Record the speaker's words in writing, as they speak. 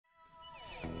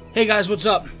Hey guys, what's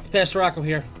up? Pastor Rocco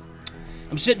here.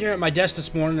 I'm sitting here at my desk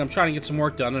this morning, I'm trying to get some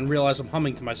work done and realize I'm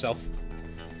humming to myself.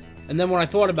 And then when I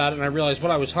thought about it and I realized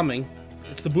what I was humming,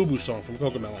 it's the Boo Boo song from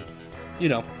Cocomelon. You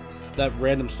know, that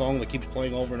random song that keeps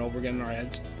playing over and over again in our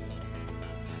heads.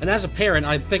 And as a parent,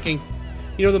 I'm thinking,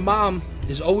 you know, the mom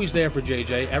is always there for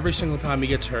JJ every single time he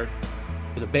gets hurt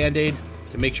with a Band-Aid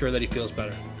to make sure that he feels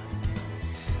better.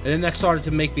 And then that started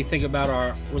to make me think about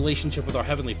our relationship with our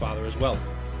Heavenly Father as well.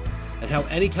 And how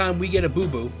anytime we get a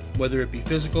boo-boo, whether it be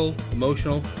physical,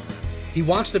 emotional, he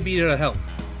wants to be there to help.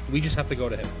 We just have to go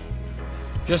to him.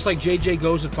 Just like JJ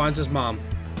goes and finds his mom,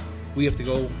 we have to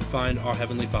go find our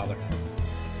Heavenly Father.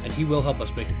 And he will help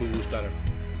us make the boo-boos better.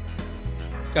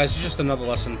 Guys, it's just another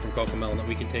lesson from Cocomelon that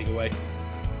we can take away.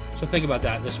 So think about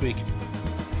that this week.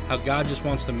 How God just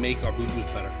wants to make our boo-boos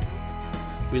better.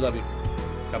 We love you.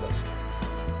 God bless.